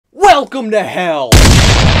Welcome to hell!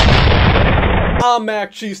 I'm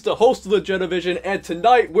Mac Cheese, the host of the Jedivision, and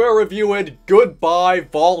tonight we're reviewing Goodbye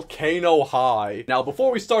Volcano High. Now,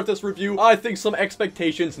 before we start this review, I think some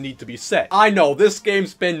expectations need to be set. I know, this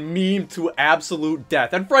game's been memed to absolute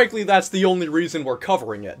death, and frankly, that's the only reason we're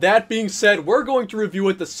covering it. That being said, we're going to review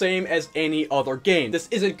it the same as any other game. This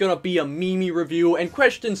isn't gonna be a memey review, and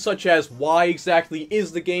questions such as why exactly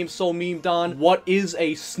is the game so memed on, what is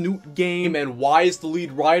a snoot game, and why is the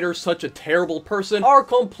lead writer such a terrible person are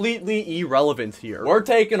completely irrelevant here. We're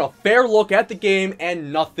taking a fair look at the game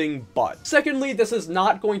and nothing but. Secondly, this is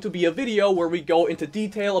not going to be a video where we go into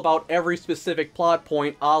detail about every specific plot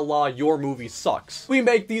point a la your movie sucks. We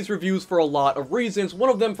make these reviews for a lot of reasons, one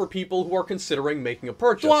of them for people who are considering making a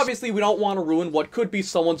purchase. So obviously we don't want to ruin what could be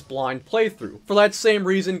someone's blind playthrough. For that same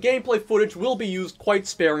reason, gameplay footage will be used quite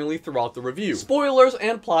sparingly throughout the review. Spoilers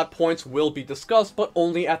and plot points will be discussed, but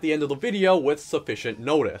only at the end of the video with sufficient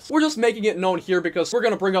notice. We're just making it known here because we're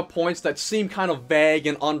going to bring up points that seem kind of vague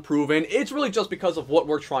and unproven. It's really just because of what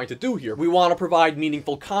we're trying to do here. We want to provide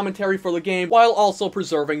meaningful commentary for the game while also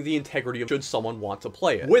preserving the integrity of should someone want to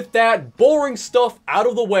play it. With that boring stuff out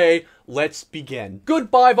of the way, let's begin.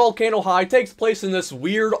 Goodbye Volcano High takes place in this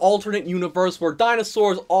weird alternate universe where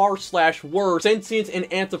dinosaurs are/were sentient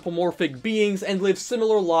and anthropomorphic beings and live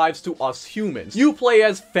similar lives to us humans. You play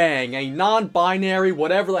as Fang, a non-binary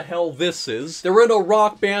whatever the hell this is. They're in a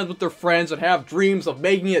rock band with their friends and have dreams of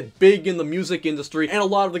making it big in the music industry, and a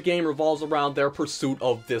lot of the game revolves around their pursuit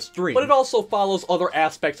of this dream. But it also follows other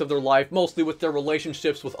aspects of their life, mostly with their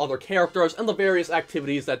relationships with other characters and the various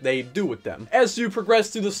activities that they do with them. As you progress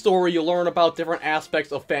through the story, you learn about different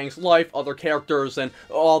aspects of Fang's life, other characters, and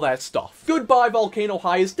all that stuff. Goodbye Volcano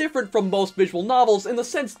High is different from most visual novels in the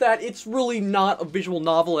sense that it's really not a visual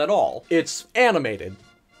novel at all. It's animated.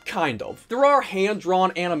 Kind of. There are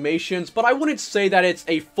hand-drawn animations, but I wouldn't say that it's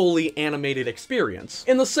a fully animated experience.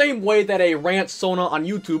 In the same way that a rant Sona on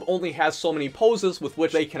YouTube only has so many poses with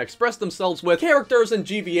which they can express themselves with, characters in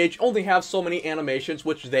GVH only have so many animations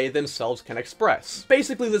which they themselves can express.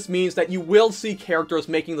 Basically, this means that you will see characters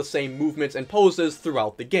making the same movements and poses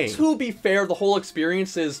throughout the game. To be fair, the whole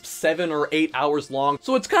experience is 7 or 8 hours long,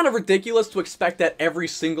 so it's kind of ridiculous to expect that every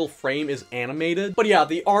single frame is animated. But yeah,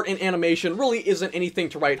 the art and animation really isn't anything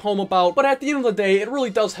to write home about, but at the end of the day, it really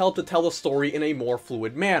does help to tell the story in a more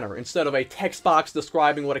fluid manner. Instead of a text box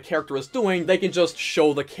describing what a character is doing, they can just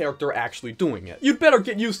show the character actually doing it. You'd better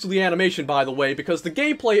get used to the animation, by the way, because the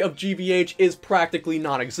gameplay of GVH is practically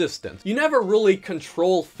non-existent. You never really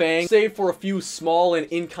control Fang, save for a few small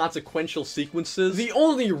and inconsequential sequences. The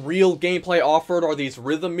only real gameplay offered are these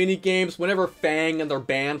rhythm mini-games. Whenever Fang and their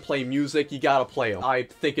band play music, you gotta play them. I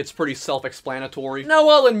think it's pretty self-explanatory. Now,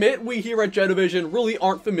 I'll admit, we here at Jedivision really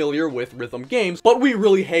aren't familiar with rhythm games, but we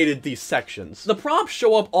really hated these sections. The prompts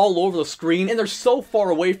show up all over the screen, and they're so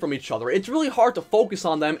far away from each other. It's really hard to focus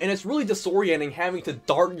on them, and it's really disorienting having to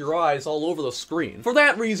dart your eyes all over the screen. For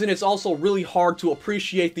that reason, it's also really hard to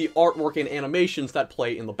appreciate the artwork and animations that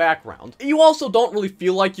play in the background. You also don't really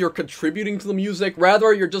feel like you're contributing to the music,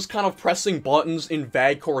 rather you're just kind of pressing buttons in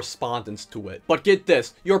vague correspondence to it. But get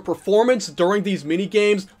this, your performance during these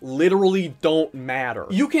mini-games literally don't matter.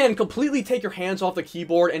 You can completely take your hands off the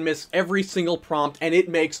keyboard and miss every single prompt, and it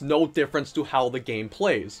makes no difference to how the game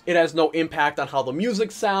plays. It has no impact on how the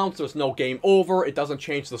music sounds, there's no game over, it doesn't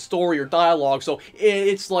change the story or dialogue, so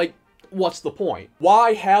it's like, what's the point?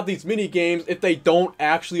 Why have these mini-games if they don't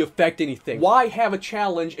actually affect anything? Why have a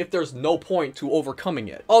challenge if there's no point to overcoming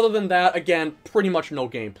it? Other than that, again, pretty much no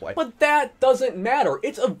gameplay. But that doesn't matter.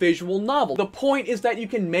 It's a visual novel. The point is that you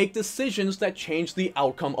can make decisions that change the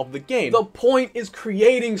outcome of the game. The point is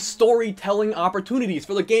creating storytelling opportunities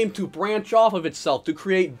for the game to branch off of itself, to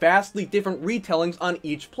create vastly different retellings on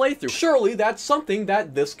each playthrough. Surely that's something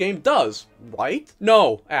that this game does, right?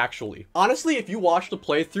 No, actually. Honestly, if you watched a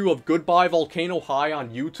playthrough of Goodbye Volcano High on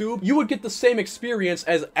YouTube, you would get the same experience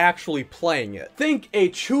as actually playing it. Think a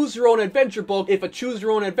choose-your-own-adventure book if a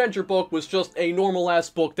choose-your-own-adventure book was just a normal-ass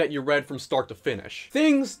book that you read from start to finish.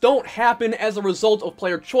 Things don't happen as a result of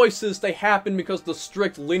player choices, they happen because the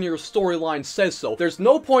strict linear storyline says so. There's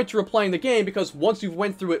no point to replaying the game because once you've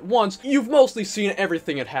went through it once, you've mostly seen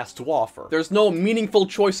everything it has to offer. There's no meaningful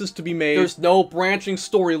choices to be made, there's no branching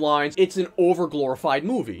storylines, it's an over-glorified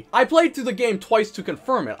movie. I played through the game twice to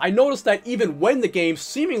confirm it. I noticed that even when the game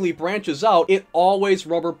seemingly branches out, it always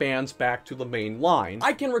rubber bands back to the main line.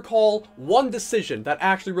 I can recall one decision that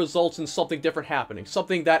actually results in something different happening,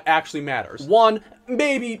 something that actually matters. One,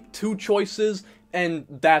 maybe two choices, and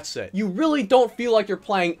that's it. You really don't feel like you're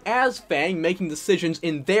playing as Fang, making decisions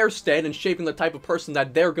in their stead and shaping the type of person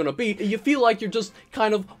that they're gonna be. You feel like you're just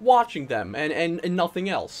kind of watching them and nothing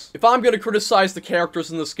else. If I'm gonna criticize the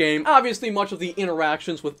characters in this game, obviously much of the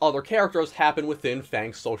interactions with other characters happen within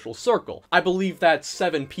Fang's social circle. I believe that's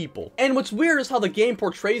 7 people. And what's weird is how the game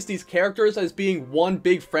portrays these characters as being one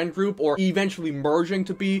big friend group, or eventually merging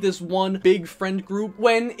to be this one big friend group,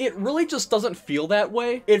 when it really just doesn't feel that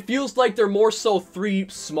way. It feels like they're more so 3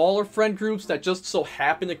 smaller friend groups that just so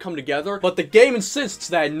happen to come together, but the game insists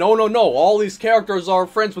that no, all these characters are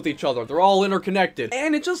friends with each other, they're all interconnected,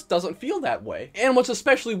 and it just doesn't feel that way. And what's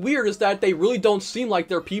especially weird is that they really don't seem like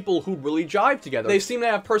they're people who really jive together. They seem to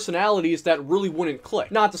have personalities that really wouldn't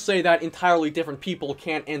click. Not to say that entirely different people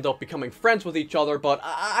can't end up becoming friends with each other, but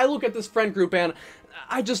I look at this friend group and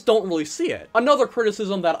I just don't really see it. Another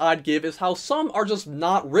criticism that I'd give is how some are just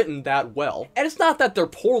not written that well. And it's not that they're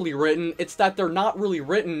poorly written, it's that they're not really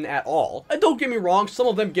written at all. And don't get me wrong, some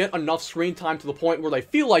of them get enough screen time to the point where they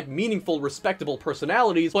feel like meaningful, respectable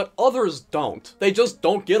personalities, but others don't. They just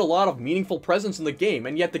don't get a lot of meaningful presence in the game,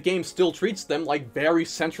 and yet the game still treats them like very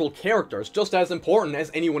central characters, just as important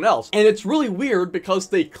as anyone else. And it's really weird because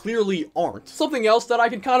they clearly aren't. Something else that I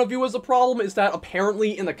can kind of view as a problem is that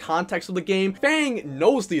apparently in the context of the game, Fang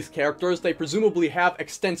knows these characters, they presumably have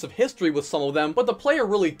extensive history with some of them, but the player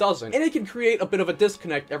really doesn't, and it can create a bit of a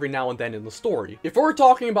disconnect every now and then in the story. If we're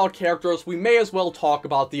talking about characters, we may as well talk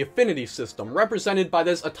about the affinity system, represented by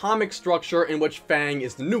this atomic structure in which Fang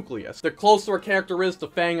is the nucleus. The closer a character is to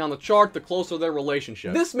Fang on the chart, the closer their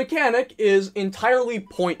relationship. This mechanic is entirely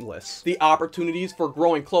pointless. The opportunities for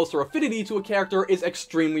growing closer affinity to a character is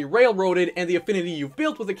extremely railroaded, and the affinity you've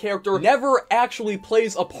built with a character never actually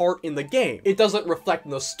plays a part in the game. It doesn't reflect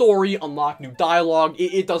in the story, unlock new dialogue,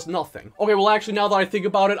 it does nothing. Okay, well actually now that I think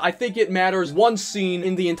about it, I think it matters one scene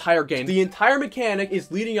in the entire game. The entire mechanic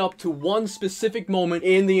is leading up to one specific moment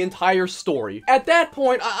in the entire story. At that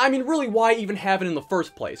point, I mean really why even have it in the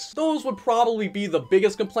first place? Those would probably be the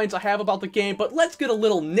biggest complaints I have about the game, but let's get a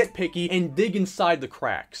little nitpicky and dig inside the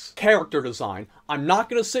cracks. Character design. I'm not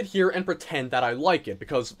gonna sit here and pretend that I like it,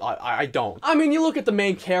 because I don't. I mean, you look at the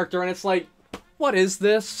main character and it's like, what is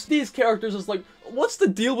this? These characters is like, what's the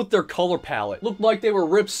deal with their color palette? Looked like they were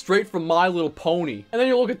ripped straight from My Little Pony. And then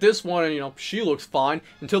you look at this one and, you know, she looks fine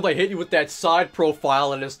until they hit you with that side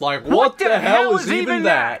profile and it's like, what the hell is even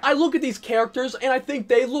that? I look at these characters and I think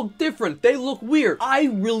they look different. They look weird. I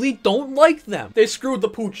really don't like them. They screwed the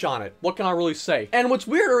pooch on it. What can I really say? And what's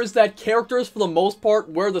weirder is that characters, for the most part,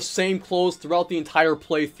 wear the same clothes throughout the entire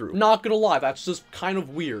playthrough. Not gonna lie, that's just kind of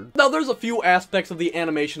weird. Now, there's a few aspects of the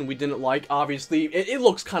animation we didn't like, obviously. It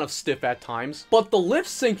looks kind of stiff at times, but the lip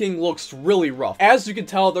syncing looks really rough. As you can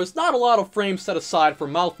tell, there's not a lot of frames set aside for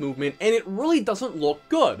mouth movement, and it really doesn't look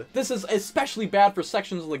good. This is especially bad for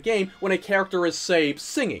sections of the game when a character is, say,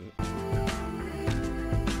 singing.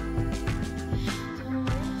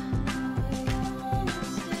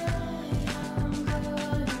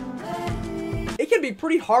 It can be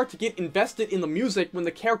pretty hard to get invested in the music when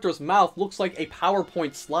the character's mouth looks like a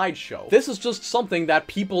PowerPoint slideshow. This is just something that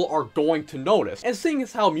people are going to notice, and seeing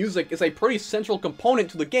as how music is a pretty central component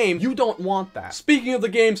to the game, you don't want that. Speaking of the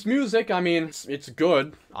game's music, I mean, it's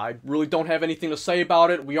good. I really don't have anything to say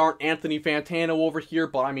about it. We aren't Anthony Fantano over here,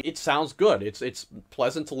 but I mean, it sounds good. It's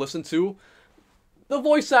pleasant to listen to. The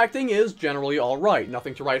voice acting is generally alright,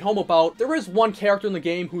 nothing to write home about. There is one character in the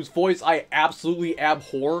game whose voice I absolutely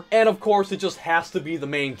abhor, and of course it just has to be the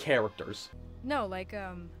main characters. No, like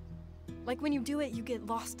when you do it, you get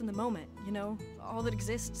lost in the moment, you know? All that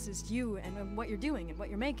exists is you and what you're doing and what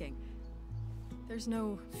you're making. There's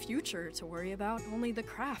no future to worry about, only the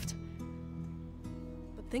craft.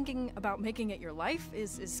 But thinking about making it your life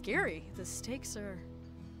is scary. The stakes are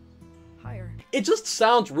higher. It just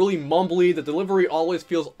sounds really mumbly, the delivery always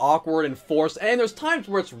feels awkward and forced, and there's times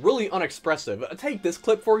where it's really unexpressive. Take this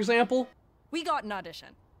clip, for example. We got an audition.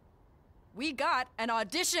 We got an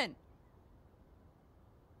audition!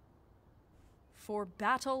 For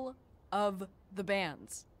Battle of the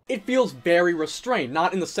Bands. It feels very restrained,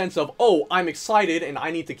 not in the sense of, oh, I'm excited and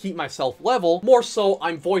I need to keep myself level, more so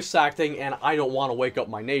I'm voice acting and I don't want to wake up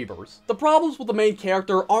my neighbors. The problems with the main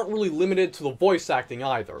character aren't really limited to the voice acting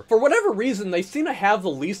either. For whatever reason, they seem to have the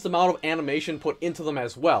least amount of animation put into them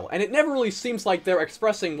as well, and it never really seems like they're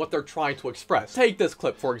expressing what they're trying to express. Take this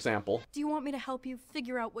clip, for example. Do you want me to help you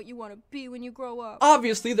figure out what you want to be when you grow up?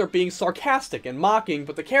 Obviously, they're being sarcastic and mocking,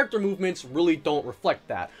 but the character movements really don't reflect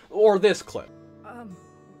that. Or this clip.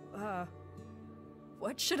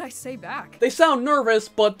 What should I say back? They sound nervous,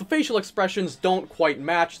 but the facial expressions don't quite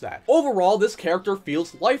match that. Overall, this character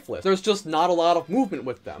feels lifeless. There's just not a lot of movement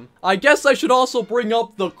with them. I guess I should also bring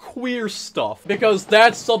up the queer stuff, because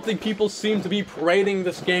that's something people seem to be parading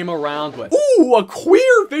this game around with. Ooh, a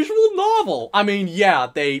queer visual novel! I mean, yeah,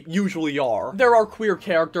 they usually are. There are queer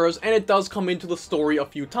characters, and it does come into the story a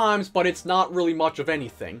few times, but it's not really much of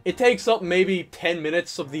anything. It takes up maybe 10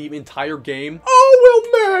 minutes of the entire game. Oh,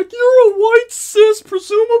 well, Mac, you're a white, cis,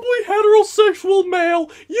 presumably heterosexual male.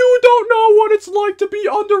 You don't know what it's like to be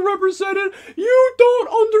underrepresented. You don't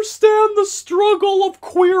understand the struggle of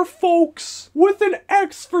queer folks. With an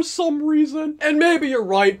X for some reason. And maybe you're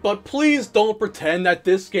right, but please don't pretend that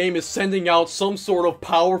this game is sending out some sort of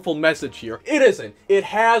powerful message here. It isn't. It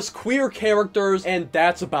has queer characters, and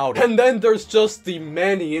that's about it. And then there's just the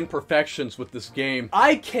many imperfections with this game.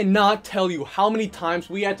 I cannot tell you how many times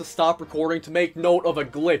we had to stop recording to make note of a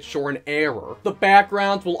glitch or an error. The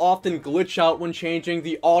backgrounds will often glitch out when changing,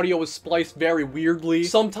 the audio is spliced very weirdly,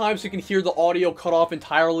 sometimes you can hear the audio cut off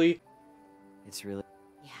entirely. It's really...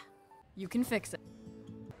 Yeah. You can fix it.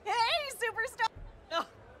 Hey, superstar! Oh,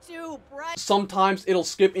 too bright. Sometimes it'll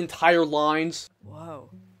skip entire lines. Whoa.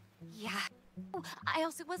 Yeah. Oh, I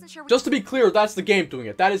also wasn't sure. Just to be clear, that's the game doing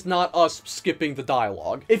it. That is not us skipping the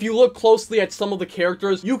dialogue. If you look closely at some of the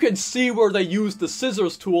characters, you can see where they used the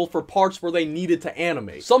scissors tool for parts where they needed to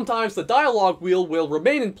animate. Sometimes the dialogue wheel will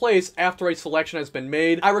remain in place after a selection has been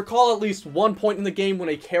made. I recall at least one point in the game when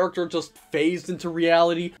a character just phased into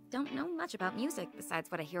reality. Don't know much about music besides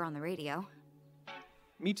what I hear on the radio.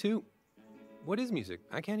 Me too. What is music?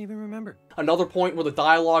 I can't even remember. Another point where the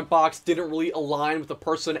dialogue box didn't really align with the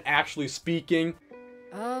person actually speaking.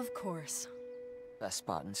 Of course. Best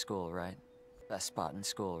spot in school, right? Best spot in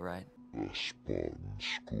school, right? Best spot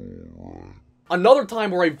in school, right? Another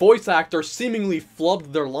time where a voice actor seemingly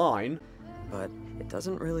flubbed their line. But it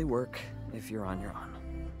doesn't really work if you're on your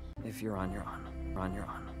own. If you're on your own. On your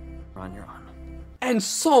own. On your own. And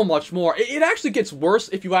so much more. It actually gets worse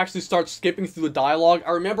if you actually start skipping through the dialogue.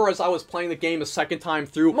 I remember as I was playing the game a second time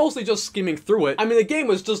through, mostly just skimming through it. I mean, the game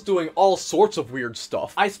was just doing all sorts of weird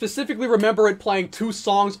stuff. I specifically remember it playing 2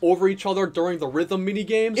 songs over each other during the rhythm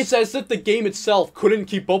minigames. It's as if the game itself couldn't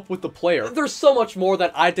keep up with the player. There's so much more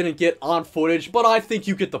that I didn't get on footage, but I think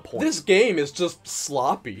you get the point. This game is just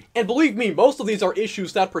sloppy. And believe me, most of these are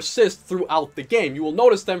issues that persist throughout the game. You will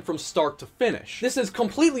notice them from start to finish. This is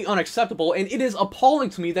completely unacceptable, and it is appalling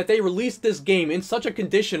to me that they released this game in such a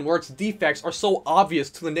condition where its defects are so obvious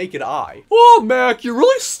to the naked eye. Oh, Mac, you're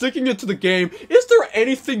really sticking it to the game. Is there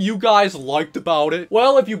anything you guys liked about it?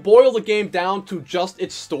 Well, if you boil the game down to just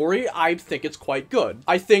its story, I think it's quite good.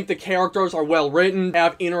 I think the characters are well written,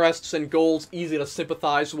 have interests and goals easy to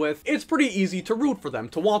sympathize with. It's pretty easy to root for them,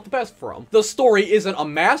 to want the best for them. The story isn't a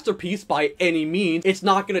masterpiece by any means. It's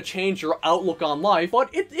not going to change your outlook on life, but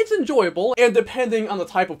it's enjoyable, and depending on the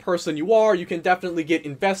type of person you are, you can definitely get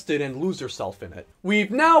invested and lose yourself in it. We've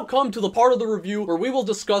now come to the part of the review where we will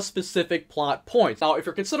discuss specific plot points. Now, if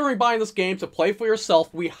you're considering buying this game to play for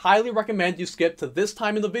yourself, we highly recommend you skip to this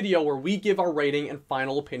time in the video where we give our rating and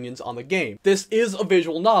final opinions on the game. This is a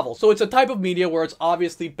visual novel, so it's a type of media where it's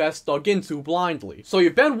obviously best dug into blindly. So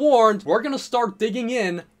you've been warned, we're gonna start digging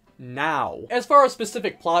in now. As far as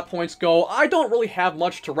specific plot points go, I don't really have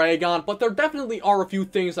much to rag on, but there definitely are a few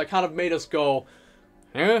things that kind of made us go,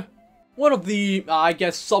 eh? One of the, I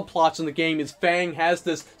guess, subplots in the game is Fang has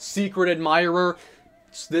this secret admirer.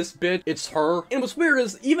 It's this bit, it's her. And what's weird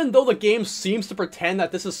is, even though the game seems to pretend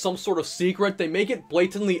that this is some sort of secret, they make it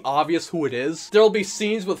blatantly obvious who it is. There'll be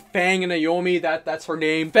scenes with Fang and Naomi, that's her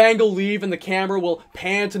name. Fang will leave and the camera will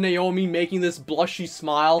pan to Naomi making this blushy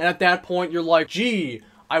smile. And at that point, you're like, gee,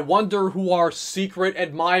 I wonder who our secret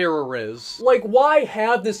admirer is. Like, why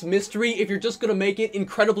have this mystery if you're just gonna make it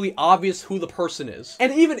incredibly obvious who the person is?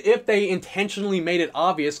 And even if they intentionally made it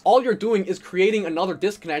obvious, all you're doing is creating another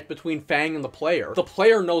disconnect between Fang and the player. The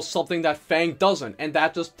player knows something that Fang doesn't, and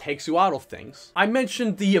that just takes you out of things. I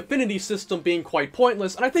mentioned the affinity system being quite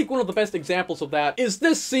pointless, and I think one of the best examples of that is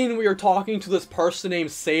this scene where you're talking to this person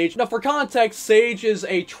named Sage. Now, for context, Sage is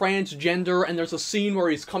a transgender, and there's a scene where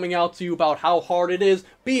he's coming out to you about how hard it is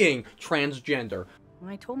being transgender.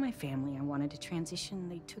 When I told my family I wanted to transition,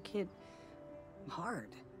 they took it hard.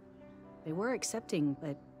 They were accepting,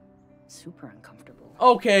 but super uncomfortable.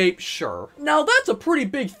 Okay, sure. Now that's a pretty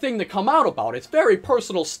big thing to come out about. It's very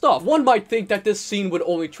personal stuff. One might think that this scene would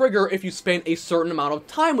only trigger if you spent a certain amount of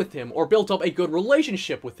time with him or built up a good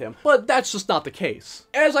relationship with him, but that's just not the case.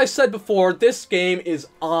 As I said before, this game is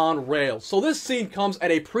on rails, so this scene comes at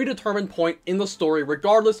a predetermined point in the story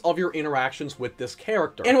regardless of your interactions with this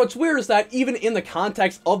character. And what's weird is that even in the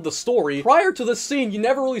context of the story, prior to this scene, you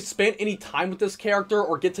never really spent any time with this character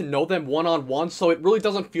or get to know them one-on-one, so it really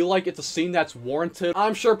doesn't feel like it's a scene that's warranted.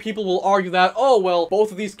 I'm sure people will argue that, oh well,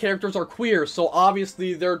 both of these characters are queer, so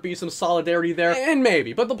obviously there'd be some solidarity there, and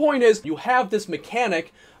maybe. But the point is, you have this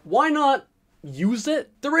mechanic, why not use it?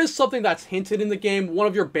 There is something that's hinted in the game. One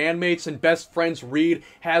of your bandmates and best friends, Reed,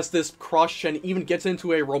 has this crush and even gets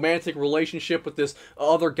into a romantic relationship with this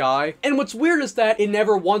other guy. And what's weird is that it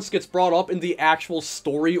never once gets brought up in the actual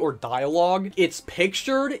story or dialogue. It's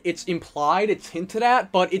pictured, it's implied, it's hinted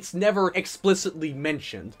at, but it's never explicitly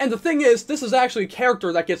mentioned. And the thing is, this is actually a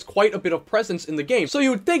character that gets quite a bit of presence in the game, so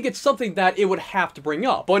you would think it's something that it would have to bring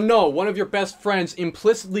up. But no, one of your best friends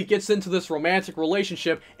implicitly gets into this romantic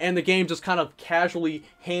relationship, and the game just kind of casually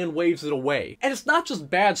hand waves it away. And it's not just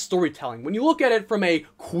bad storytelling. When you look at it from a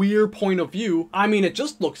queer point of view, I mean, it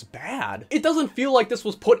just looks bad. It doesn't feel like this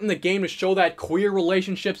was put in the game to show that queer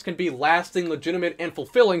relationships can be lasting, legitimate, and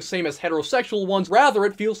fulfilling, same as heterosexual ones. Rather,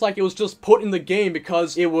 it feels like it was just put in the game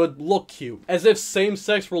because it would look cute. As if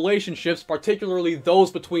same-sex relationships, particularly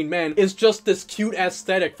those between men, is just this cute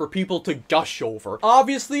aesthetic for people to gush over.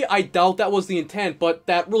 Obviously, I doubt that was the intent, but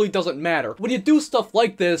that really doesn't matter. When you do stuff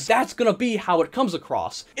like this, that's gonna be how it comes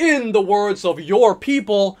across. In the words of your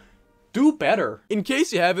people, do better. In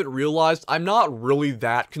case you haven't realized, I'm not really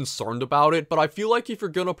that concerned about it, but I feel like if you're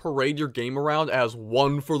gonna parade your game around as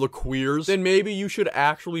one for the queers, then maybe you should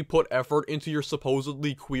actually put effort into your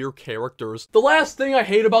supposedly queer characters. The last thing I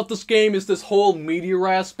hate about this game is this whole meteor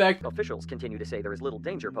aspect. Officials continue to say there is little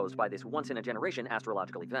danger posed by this once-in-a-generation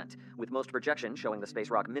astrological event, with most projections showing the space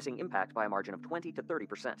rock missing impact by a margin of 20 to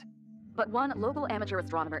 30%. But one local amateur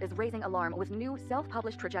astronomer is raising alarm with new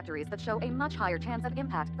self-published trajectories that show a much higher chance of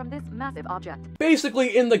impact from this massive object.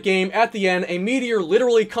 Basically, in the game, at the end, a meteor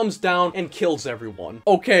literally comes down and kills everyone.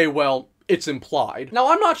 Okay, well, it's implied.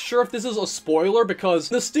 Now, I'm not sure if this is a spoiler because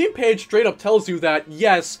the Steam page straight up tells you that,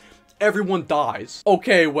 yes, everyone dies.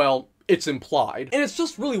 Okay, well, it's implied. And it's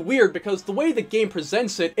just really weird because the way the game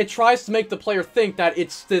presents it, it tries to make the player think that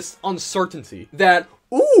it's this uncertainty. That,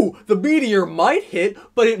 ooh, the meteor might hit,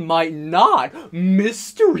 but it might not.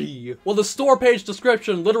 Mystery. Well, the store page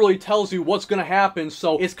description literally tells you what's gonna happen,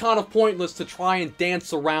 so it's kind of pointless to try and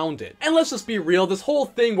dance around it. And let's just be real, this whole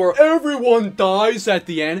thing where everyone dies at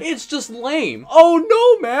the end, it's just lame. Oh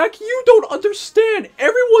no, Mac, you don't understand.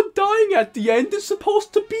 Everyone dying at the end is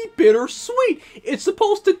supposed to be bittersweet. It's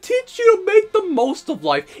supposed to teach you to make the most of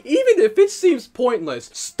life, even if it seems pointless.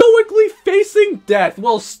 Stoically facing death.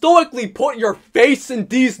 Well, stoically put your face in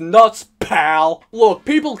these nuts, pal. Look,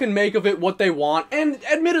 people can make of it what they want, and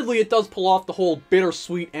admittedly it does pull off the whole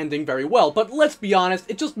bittersweet ending very well, but let's be honest,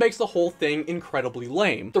 it just makes the whole thing incredibly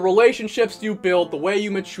lame. The relationships you build, the way you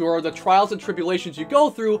mature, the trials and tribulations you go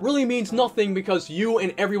through really means nothing because you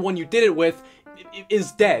and everyone you did it with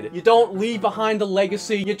is dead. You don't leave behind a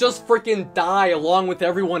legacy, you just freaking die along with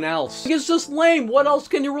everyone else. It's just lame, what else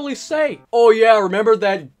can you really say? Oh yeah, remember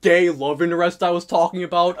that gay love interest I was talking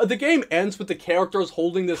about? The game ends with the characters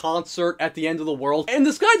holding this concert at the end of the world, and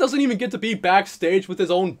this guy doesn't even get to be backstage with his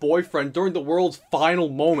own boyfriend during the world's final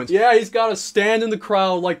moments. Yeah, he's gotta stand in the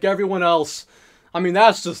crowd like everyone else. I mean,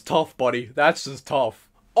 that's just tough, buddy. That's just tough.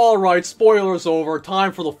 Alright, spoilers over,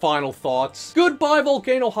 time for the final thoughts. Goodbye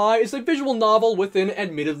Volcano High is a visual novel with an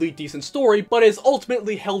admittedly decent story, but is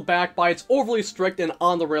ultimately held back by its overly strict and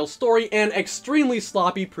on-the-rails story and extremely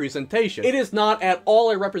sloppy presentation. It is not at all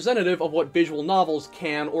a representative of what visual novels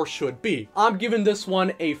can or should be. I'm giving this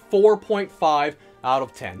one a 4.5 out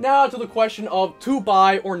of 10. Now to the question of to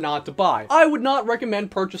buy or not to buy. I would not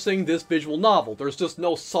recommend purchasing this visual novel. There's just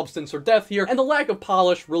no substance or depth here, and the lack of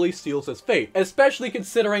polish really seals its fate, especially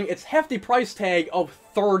considering its hefty price tag of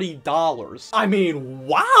 $30. I mean,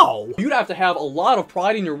 wow! You'd have to have a lot of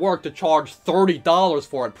pride in your work to charge $30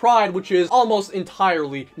 for it. Pride, which is almost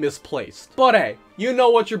entirely misplaced. But hey, you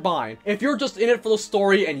know what you're buying. If you're just in it for the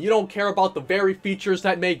story and you don't care about the very features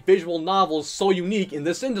that make visual novels so unique in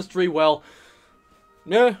this industry, well,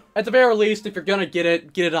 at the very least, if you're gonna get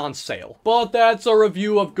it on sale. But that's a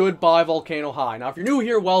review of Goodbye Volcano High. Now, if you're new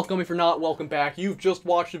here, welcome. If you're not, welcome back. You've just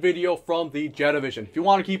watched a video from the Jedivision. If you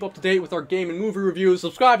want to keep up to date with our game and movie reviews,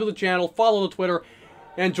 subscribe to the channel, follow the Twitter,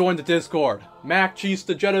 and join the Discord. Mac Cheese,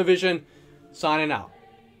 the Jedivision, signing out.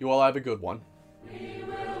 You all have a good one.